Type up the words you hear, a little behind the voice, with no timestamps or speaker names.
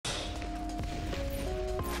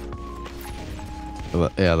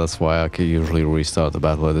Yeah, that's why I can usually restart the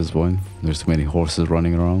battle at this point. There's too many horses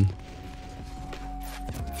running around.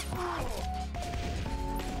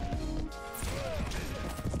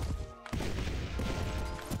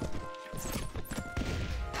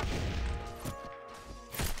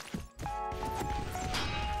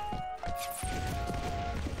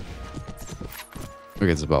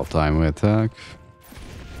 Okay, it's about time we attack.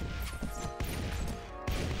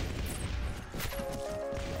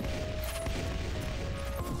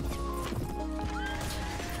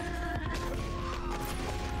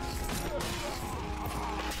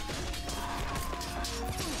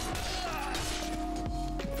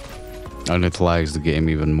 And it lags the game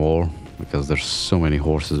even more because there's so many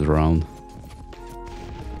horses around.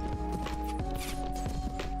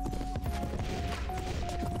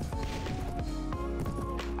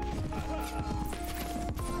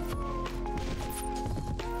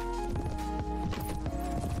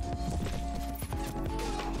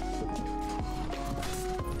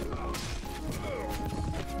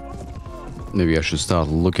 Maybe I should start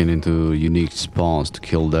looking into unique spawns to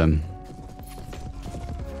kill them.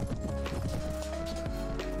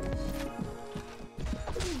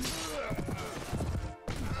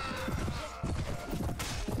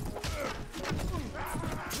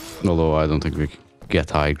 Although I don't think we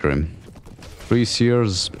get high grim. 3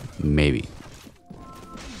 seers, maybe.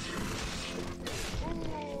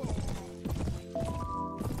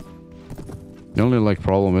 The only like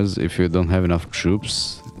problem is if you don't have enough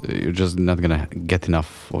troops, you're just not gonna get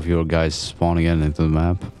enough of your guys spawning in into the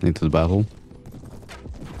map, into the battle.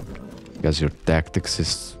 Because your tactics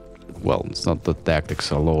is, well, it's not the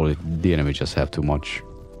tactics, although the enemy just have too much.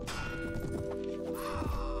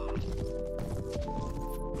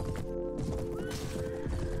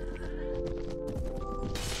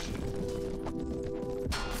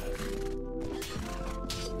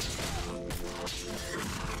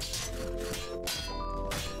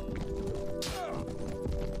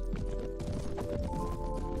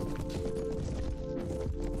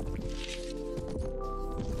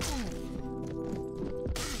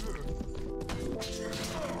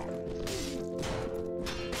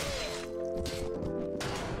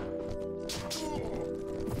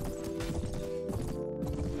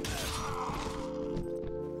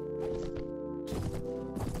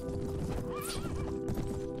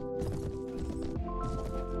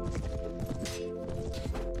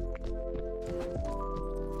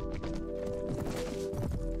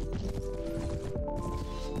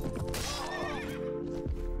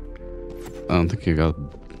 I don't think you got...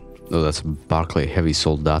 No, that's Barclay Heavy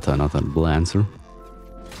Soldata, not a Lancer.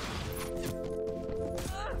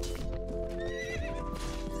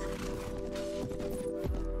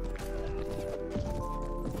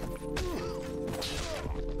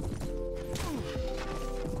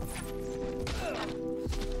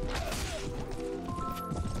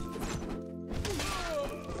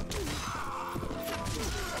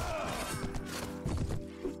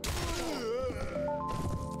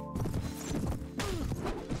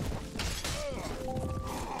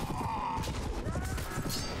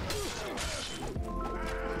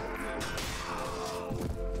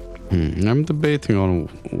 I'm debating on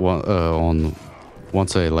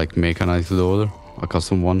once I like make a Knight of the Order, a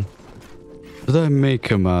custom one. Should I make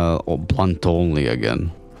him blunt only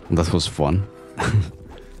again? That was fun.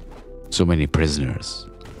 So many prisoners.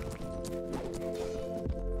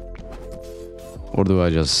 Or do I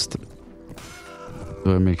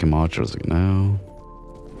make him archers now?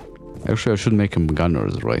 Actually, I should make him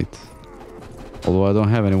gunners, right? Although I don't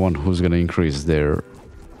have anyone who's gonna increase their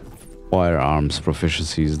firearms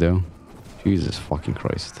proficiencies though. Jesus fucking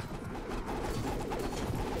Christ.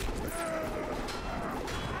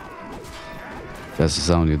 That's the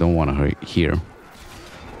sound you don't want to hear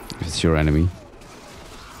if it's your enemy.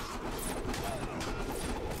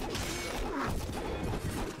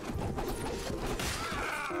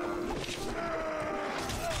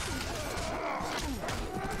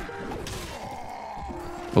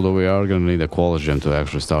 Although we are gonna need a quality gem to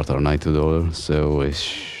actually start our Knight of the Order, so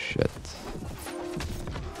shit.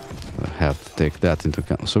 I have to take that into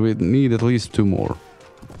account. So we need at least 2 more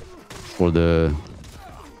for the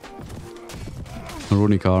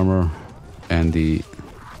runic armor and the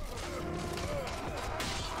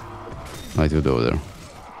Knight of the Order.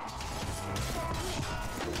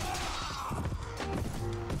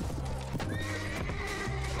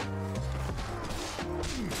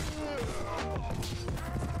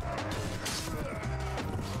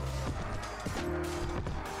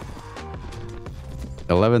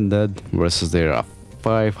 $11 dead versus their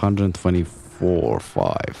 524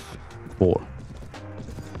 4.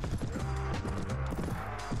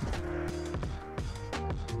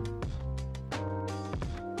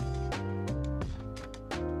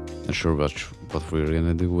 Not sure what we're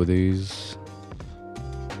gonna do with these.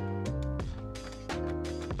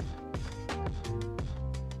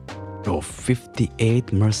 Oh,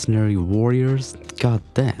 58 mercenary warriors? God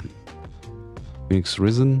damn. Phoenix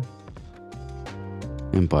Risen.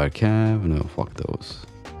 Empire Cav? No, fuck those.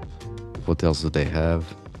 What else do they have?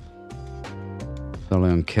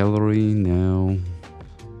 Stallion Cavalry? No.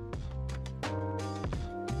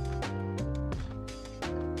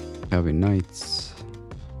 Heavy Knights.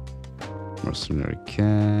 Mercenary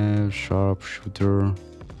Cav. Sharpshooter.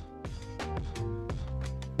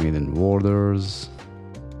 Maiden Warders.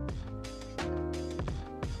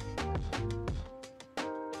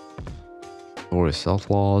 Glorious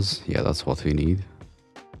Outlaws. Yeah, that's what we need.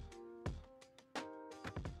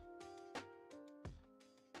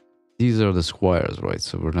 These are the squires, right?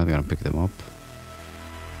 So we're not gonna pick them up.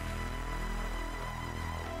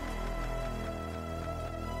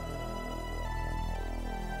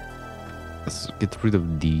 Let's get rid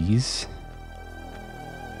of these.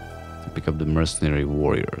 Pick up the mercenary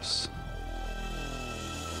warriors.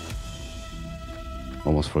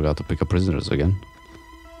 Almost forgot to pick up prisoners again.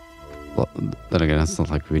 Well, then again, it's not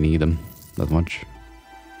like we need them that much.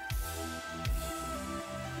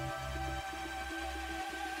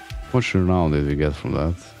 How much renown did we get from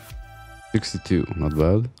that? 62, not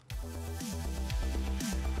bad.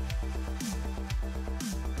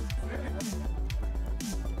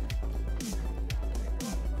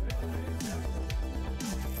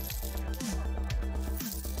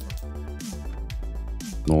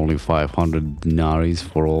 Only 500 denaries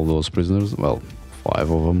for all those prisoners. Well,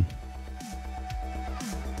 5 of them.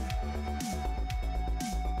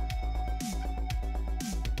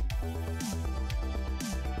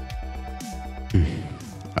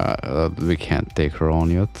 We can't take her on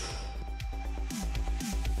yet.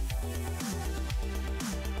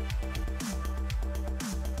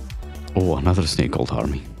 Oh, another snake old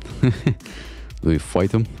army. Do we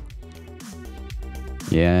fight them?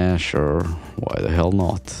 Yeah, sure. Why the hell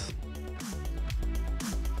not?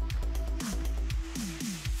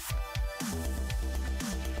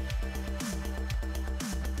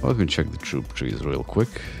 Let me check the troop trees real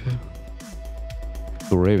quick.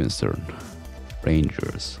 To Ravenstern.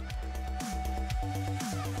 Rangers.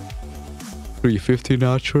 350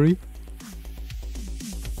 naturally.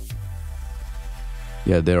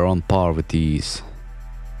 Yeah, they're on par with these.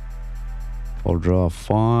 I'll draw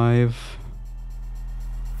 5.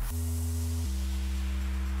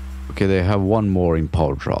 Okay, they have 1 more in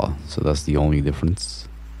power draw, so that's the only difference.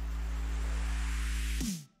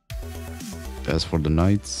 As for the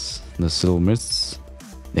knights, the Silver Mists,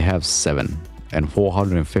 they have 7 and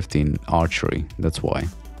 415 archery. That's why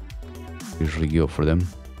usually go for them.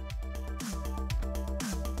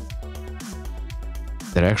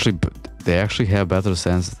 They actually have better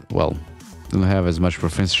sense. Well, they don't have as much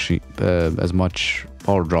proficiency, as much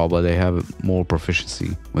power draw, but they have more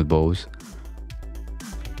proficiency with bows.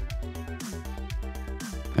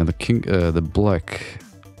 And the black,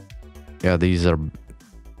 yeah, these are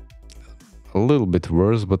a little bit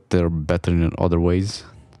worse, but they're better in other ways.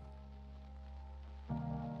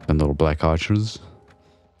 And our black archers.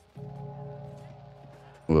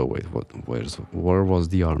 Well, wait, where was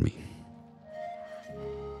the army?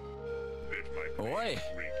 Boy,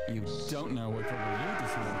 you don't know what trouble you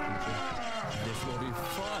this morning. This will be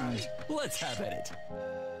fun. Let's have at it.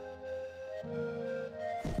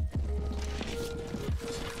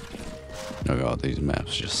 Oh god, these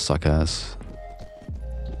maps just suck ass.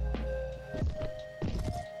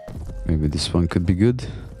 Maybe this one could be good.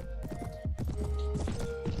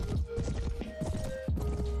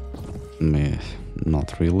 Meh,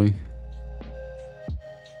 not really.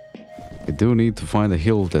 We do need to find a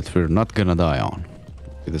hill that we're not gonna die on.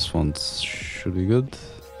 Okay, this one should be good.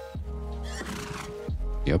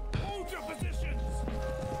 Yep.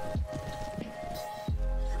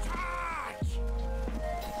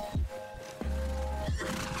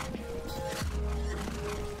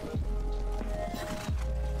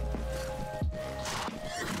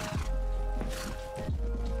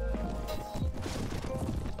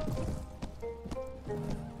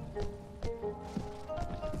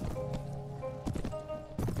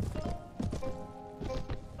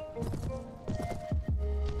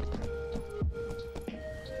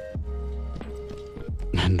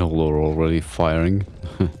 No, they're already firing.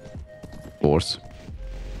 Of course.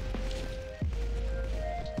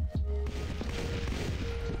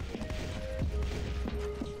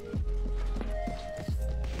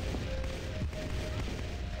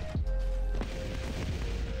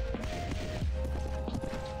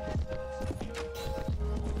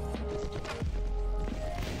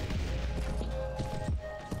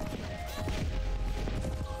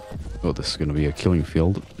 So this is gonna be a killing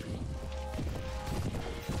field.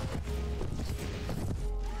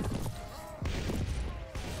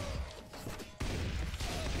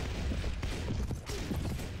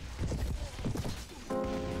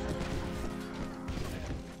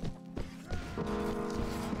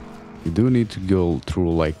 You do need to go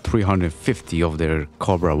through like 350 of their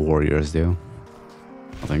Cobra warriors though,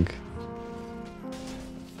 I think.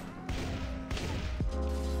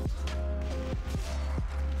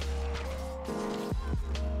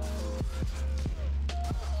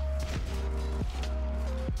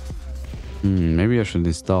 Maybe I should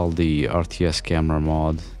install the RTS camera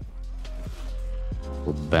mod.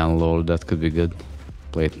 Or Banlord, that could be good.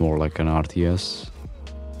 Play it more like an RTS.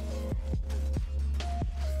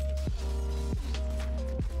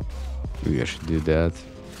 Maybe I should do that.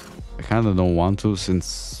 I kind of don't want to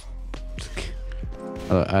since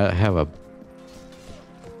I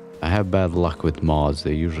have bad luck with mods.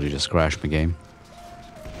 They usually just crash my game.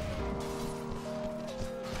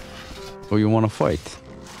 Oh, you want to fight?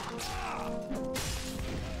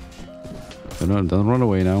 Don't run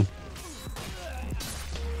away now.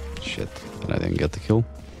 Shit, and I didn't get the kill.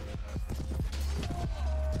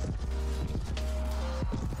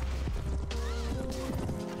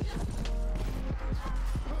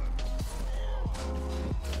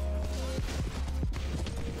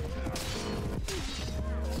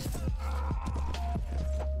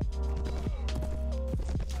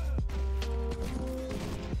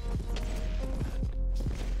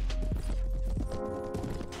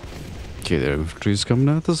 Okay, their infantry is coming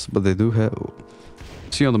at us, but they do have...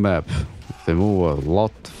 See on the map, if they move a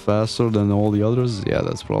lot faster than all the others, yeah,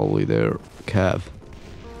 that's probably their cav.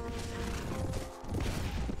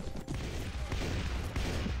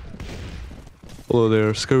 Although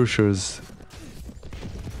their skirmishers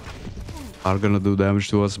are gonna do damage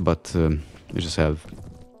to us, but we just have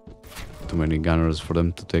too many gunners for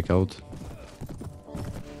them to take out.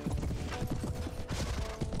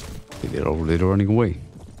 Okay, they're already running away.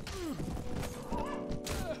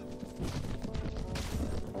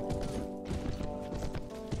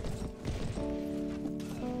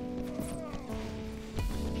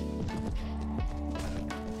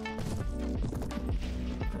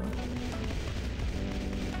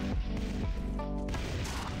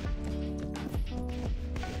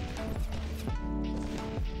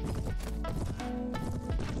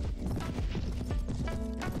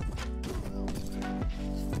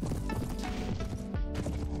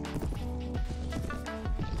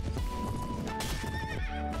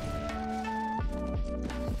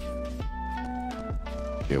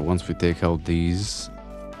 Okay, once we take out these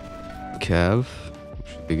cav,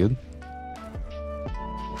 should be good.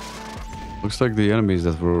 Looks like the enemies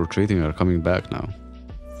that were retreating are coming back now.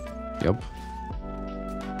 Yep.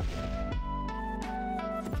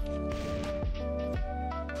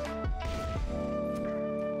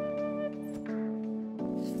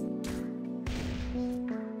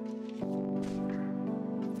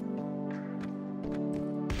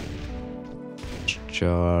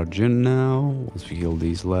 Charge in now, once we kill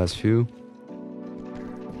these last few.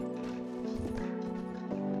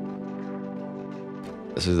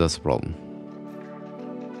 That's the problem.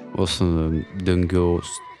 Most of them don't go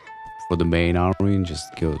for the main army and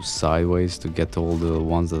just go sideways to get all the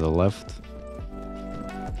ones that are left.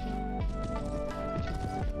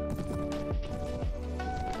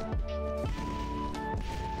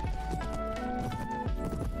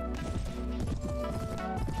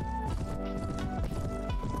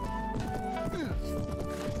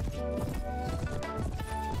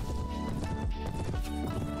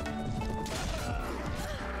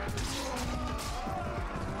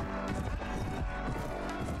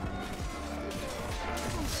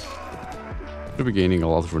 Should be gaining a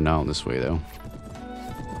lot of renown this way though.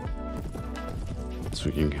 So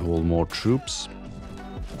we can hold more troops.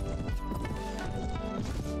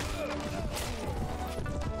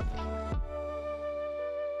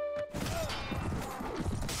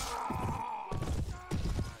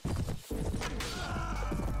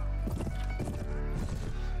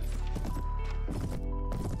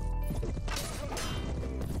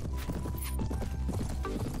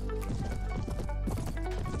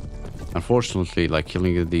 Unfortunately, like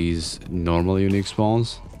killing these normal unique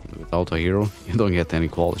spawns without a hero, you don't get any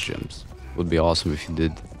quality gems. Would be awesome if you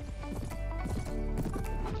did.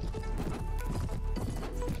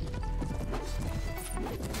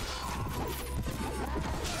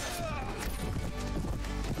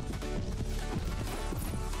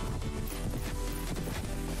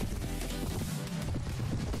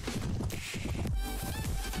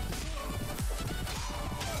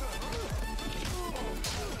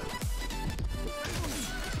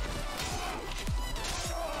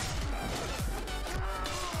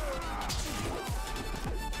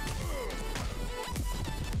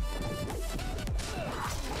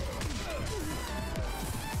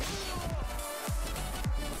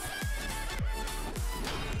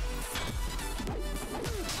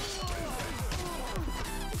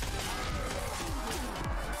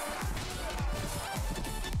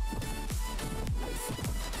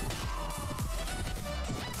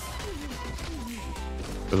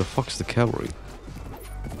 Where the fuck's the cavalry?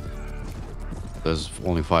 There's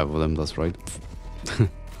only 5 of them, that's right.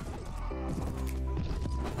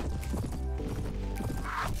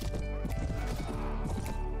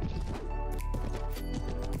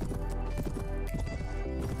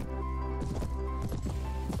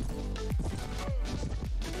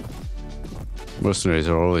 Mercenaries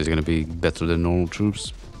are always going to be better than normal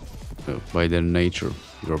troops. By their nature,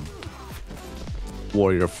 you're a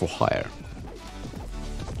warrior for hire.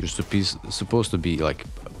 You're supposed to be like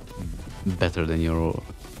better than your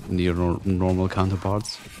normal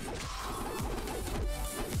counterparts.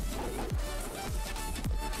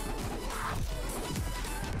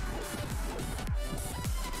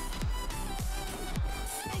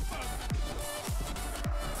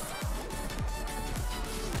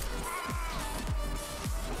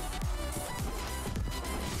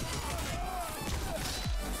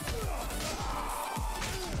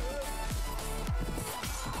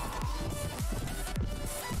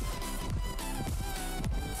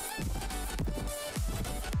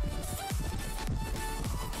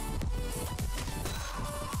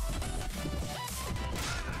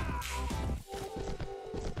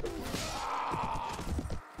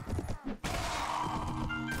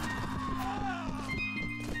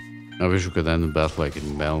 I wish we could end the battle like in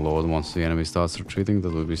Bannerlord once the enemy starts retreating.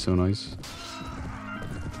 That would be so nice.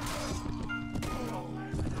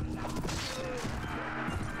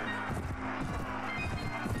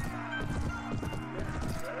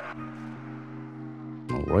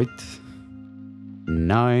 Alright.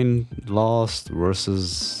 9 lost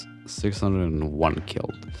versus 601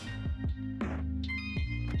 killed.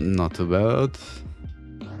 Not too bad.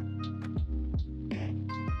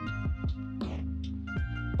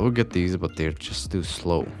 We'll get these, but they're just too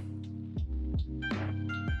slow.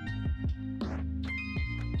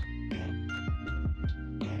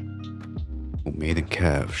 Oh, maiden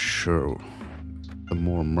calf, sure. The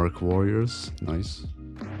more merc warriors, nice.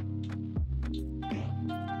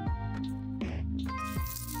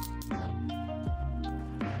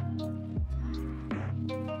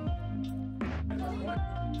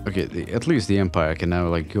 Okay, at least the Empire can now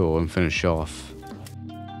like go and finish off.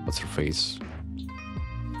 What's her face?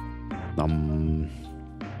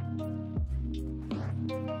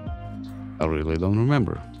 I really don't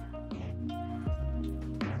remember.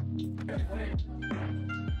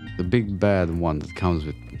 The big bad one that comes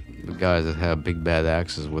with the guys that have big bad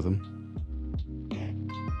axes with them.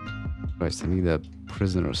 Christ, I need a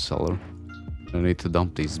prisoner cellar. I need to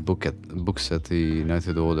dump these books at the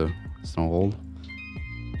United Order stronghold.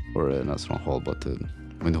 Or not stronghold, but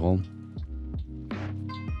Windhall.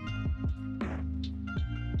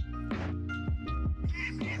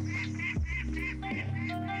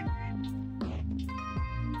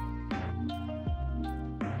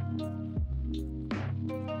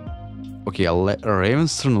 Okay, a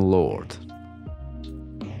Ravenstern Lord.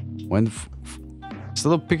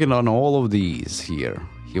 Instead of picking on all of these here,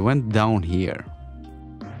 he went down here.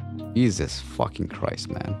 Jesus fucking Christ,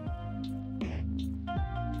 man.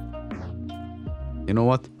 You know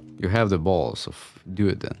what? You have the balls, so do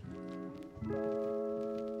it then.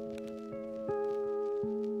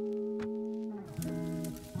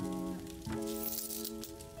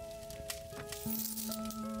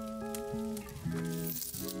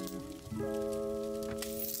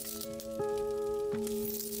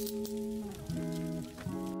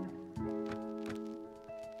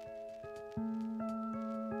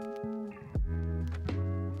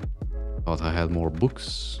 Thought I had more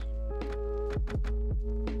books.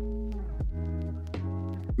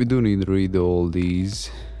 We do need to read all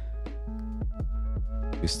these.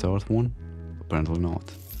 We start one? Apparently not.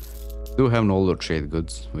 Do have an older trade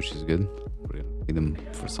goods, which is good. We're gonna need them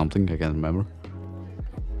for something, I can't remember.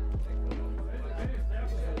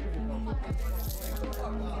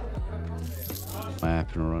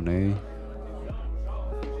 Map and run A.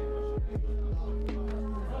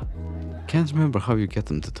 Can't remember how you get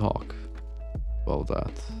them to talk about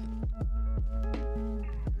that.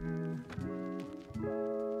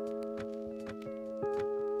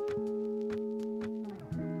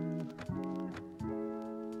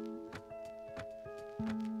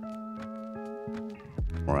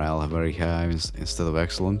 Morale very high instead of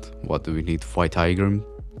excellent. What do we need to fight Tigrim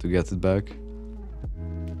to get it back?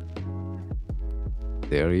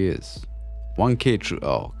 There he is. 1k true.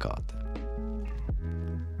 Oh god.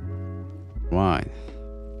 Right.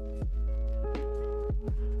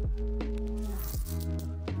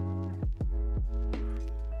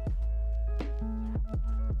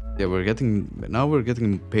 Yeah, we're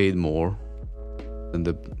getting paid more than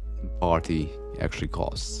the party actually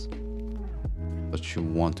costs. But you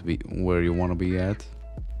want to be where you want to be at.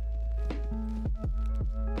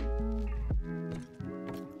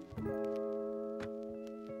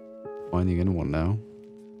 finding anyone now.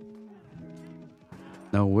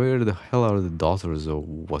 Now, where the hell are the daughters or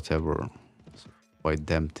whatever? Fight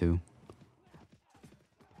them too.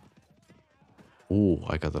 Oh,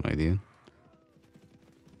 I got an idea.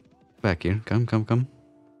 Back here. Come, come, come.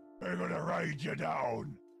 We're gonna ride you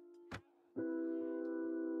down.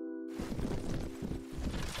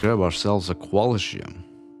 Grab ourselves a quality gem.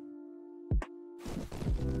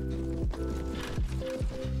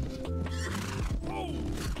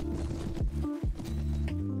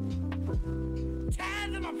 Tear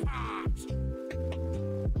them apart.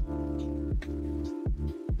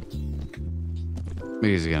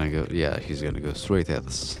 He's gonna go, yeah, he's gonna go straight at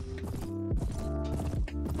us.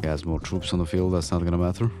 He has more troops on the field, that's not gonna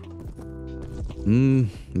matter.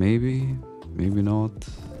 Maybe, maybe not.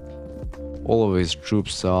 All of his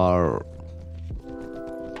troops are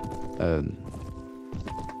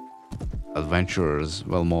adventurers,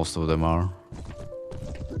 well, most of them are.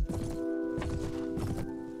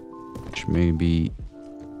 Which may be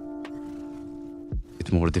a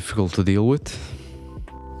bit more difficult to deal with.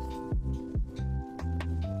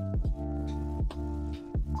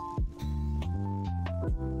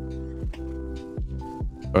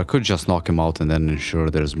 Or I could just knock him out and then ensure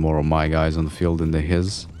there's more of my guys on the field than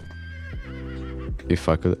his. If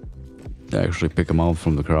I could actually pick him out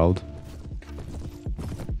from the crowd.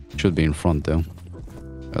 Should be in front though.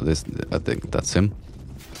 At least I think that's him.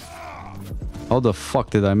 How the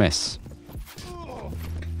fuck did I miss?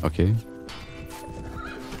 Okay.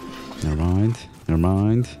 Never mind. Never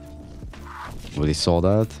mind. Already saw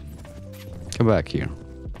that. Come back here.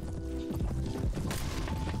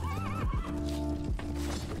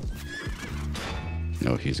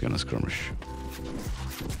 No, he's gonna skirmish.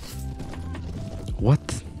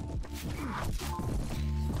 What?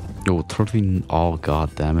 Yo, 13. Oh,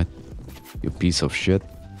 god damn it. You piece of shit.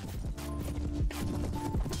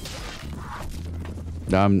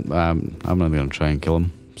 I'm not gonna try and kill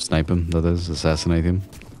him. Snipe him, that is. Assassinate him.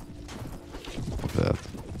 Fuck that.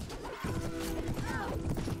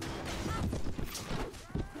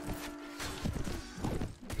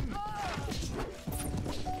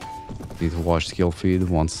 Need to watch the kill feed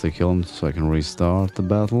once they kill him so I can restart the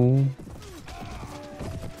battle.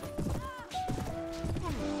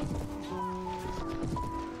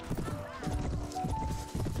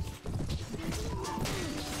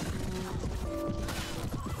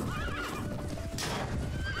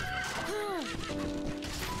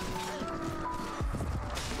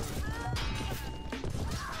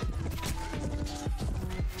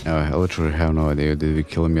 I literally have no idea, did we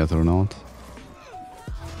kill him yet or not?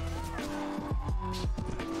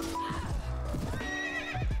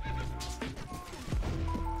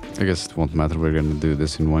 I guess it won't matter, we're gonna do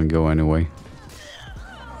this in one go anyway.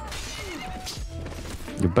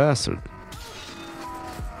 You bastard.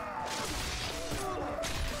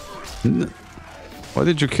 Why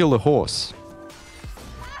did you kill the horse?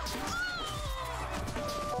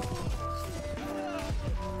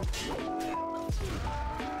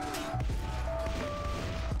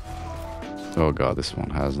 Oh god, this one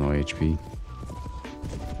has no HP.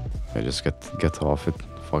 I just get off it.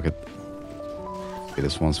 Fuck it. Okay,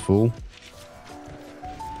 this one's full.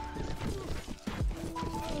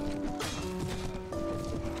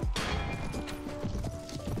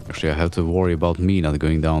 Actually, I have to worry about me not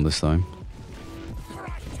going down this time.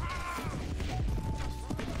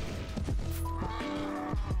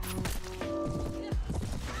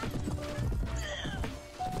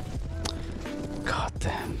 God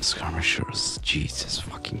damn skirmishers. Jesus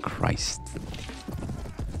fucking Christ.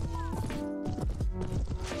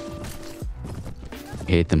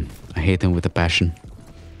 I hate them. I hate them with a passion.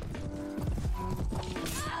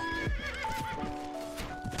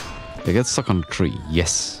 They get stuck on a tree.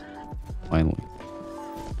 Yes. Finally.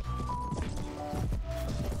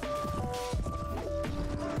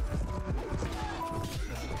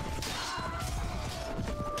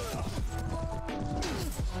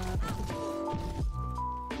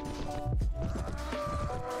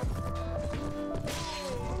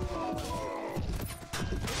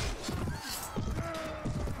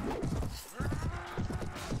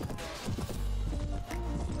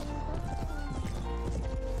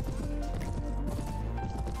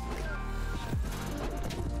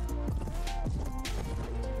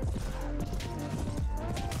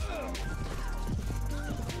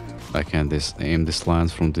 I can't aim this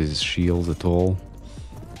lance from these shields at all.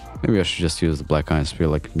 Maybe I should just use the black iron spear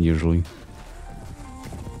like usually.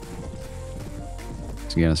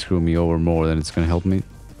 It's gonna screw me over more than it's gonna help me.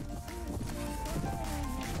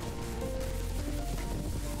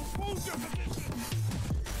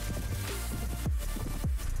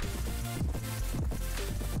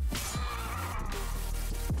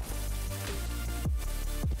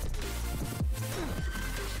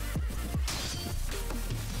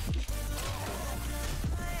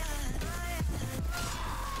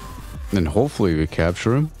 And hopefully we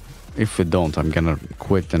capture him. If we don't, I'm gonna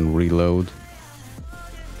quit and reload.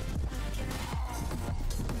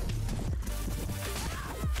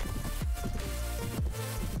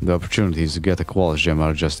 The opportunities to get a quality gem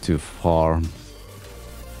are just too far.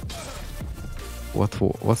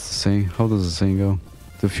 What's the saying? How does the saying go?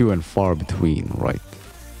 Too few and far between, right?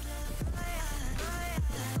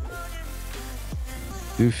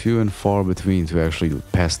 Too few and far between to actually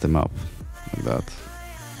pass them up like that.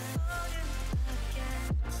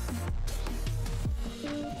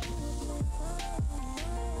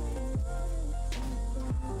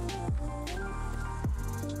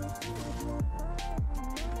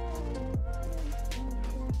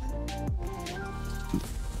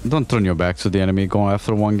 Don't turn your back to the enemy going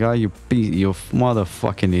after one guy, you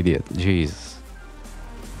motherfucking idiot. Jeez.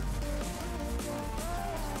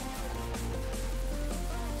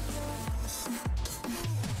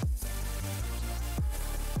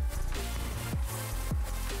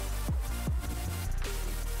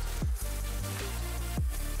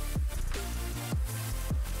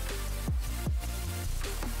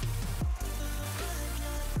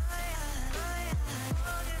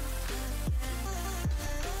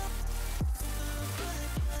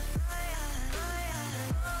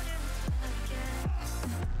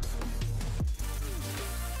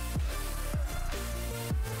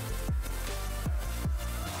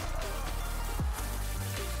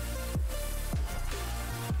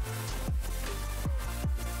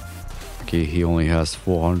 Okay, he only has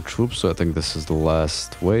 400 troops, so I think this is the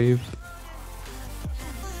last wave.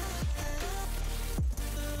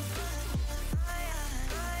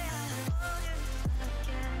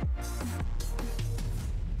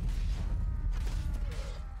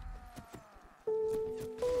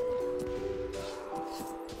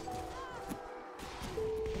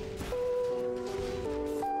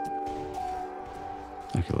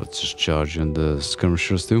 Okay, let's just charge in the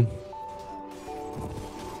skirmishers too.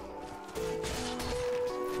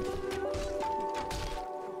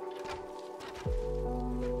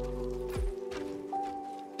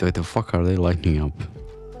 What the fuck are they lighting up?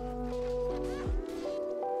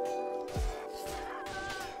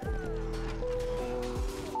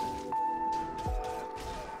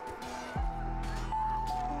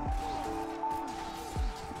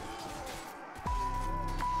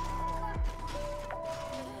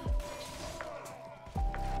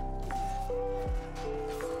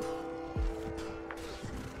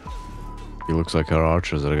 It looks like our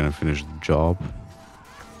archers are gonna finish the job.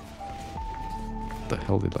 What the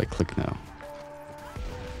hell did I click now?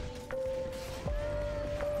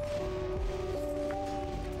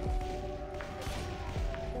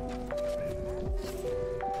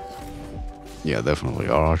 Yeah, definitely.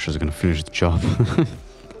 Our archers are gonna finish the job.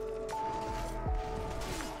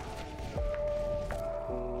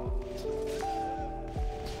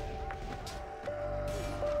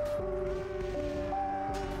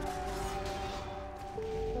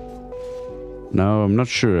 Now, I'm not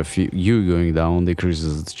sure if you going down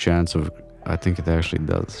decreases the chance of... I think it actually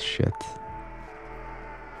does. Shit.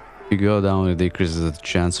 If you go down, it decreases the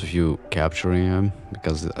chance of you capturing him,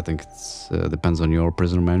 because I think it depends on your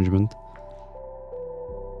prisoner management.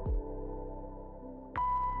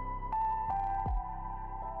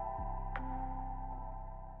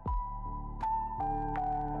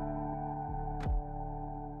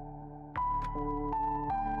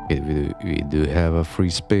 Okay, we do have a free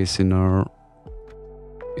space in our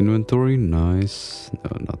inventory. Nice.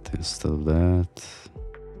 No, not instead of that.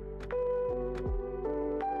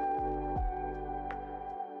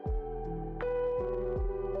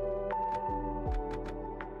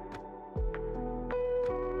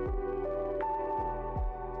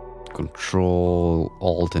 Control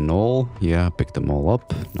Alt and all. Yeah, pick them all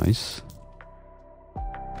up. Nice.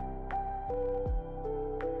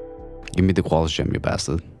 Give me the quality gem, you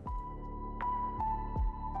bastard.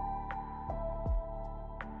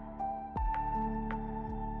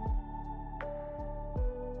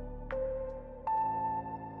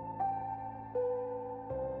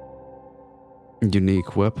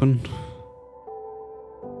 Unique weapon.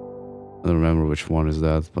 I don't remember which one is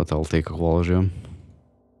that, but I'll take a quality gem.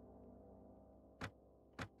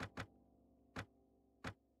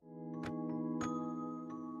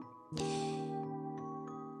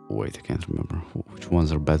 Wait, I can't remember which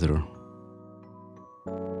ones are better.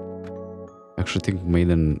 I actually think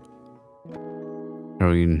maiden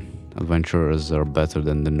heroine adventurers are better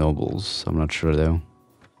than the nobles. I'm not sure though.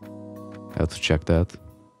 I have to check that.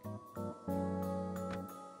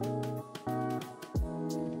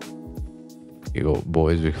 Here you go,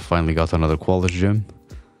 boys, we finally got another quality gem.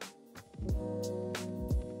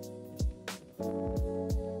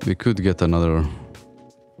 We could get another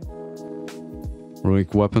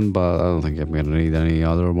runic weapon, but I don't think I'm gonna need any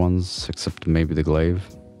other ones except maybe the glaive.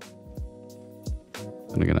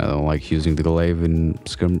 And again, I don't like using the glaive in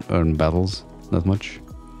battles that much.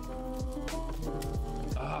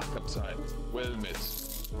 Ah, Kaptein. Well met.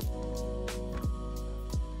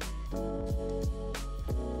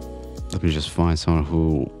 Let me just find someone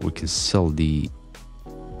who we can sell the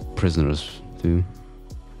prisoners to.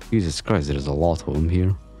 Jesus Christ, there's a lot of them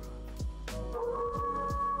here.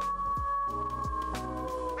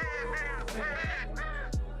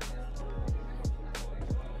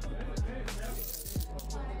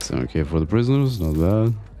 Okay, for the prisoners, not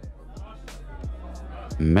bad.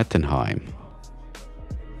 Mettenheim.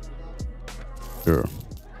 Sure.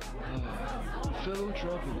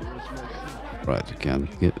 Right, you can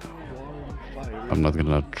get. I'm not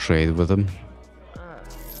gonna trade with them.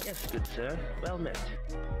 Yes, good sir. Well met.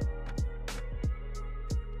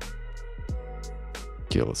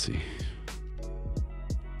 Okay, let's see.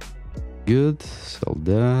 Good, sell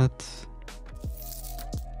that.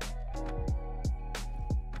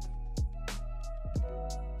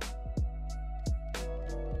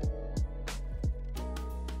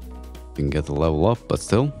 Can get a level up, but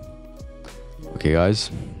still. Okay,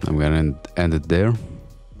 guys, I'm gonna end it there.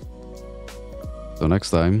 So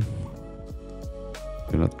next time,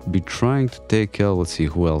 I'm gonna be trying to take out. Let's see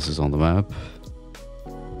who else is on the map.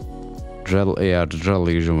 The Dread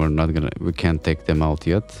Legion. We can't take them out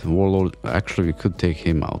yet. Warlord, actually, we could take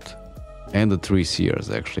him out, and the 3 Seers.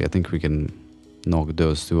 Actually, I think we can knock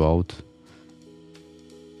those 2 out.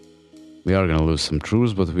 We are gonna lose some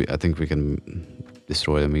troops, but I think we can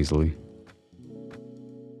destroy them easily.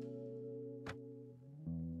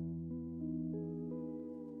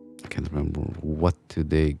 I can't remember what do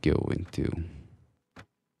they go into.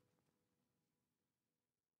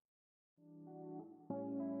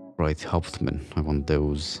 Right, Hauptmann. I want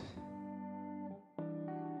those.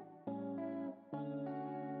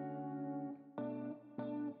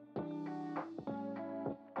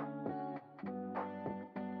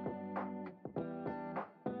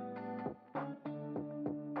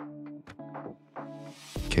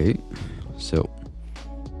 Okay, so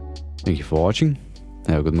thank you for watching.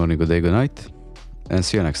 Have a good morning, good day, good night, and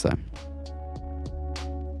see you next time.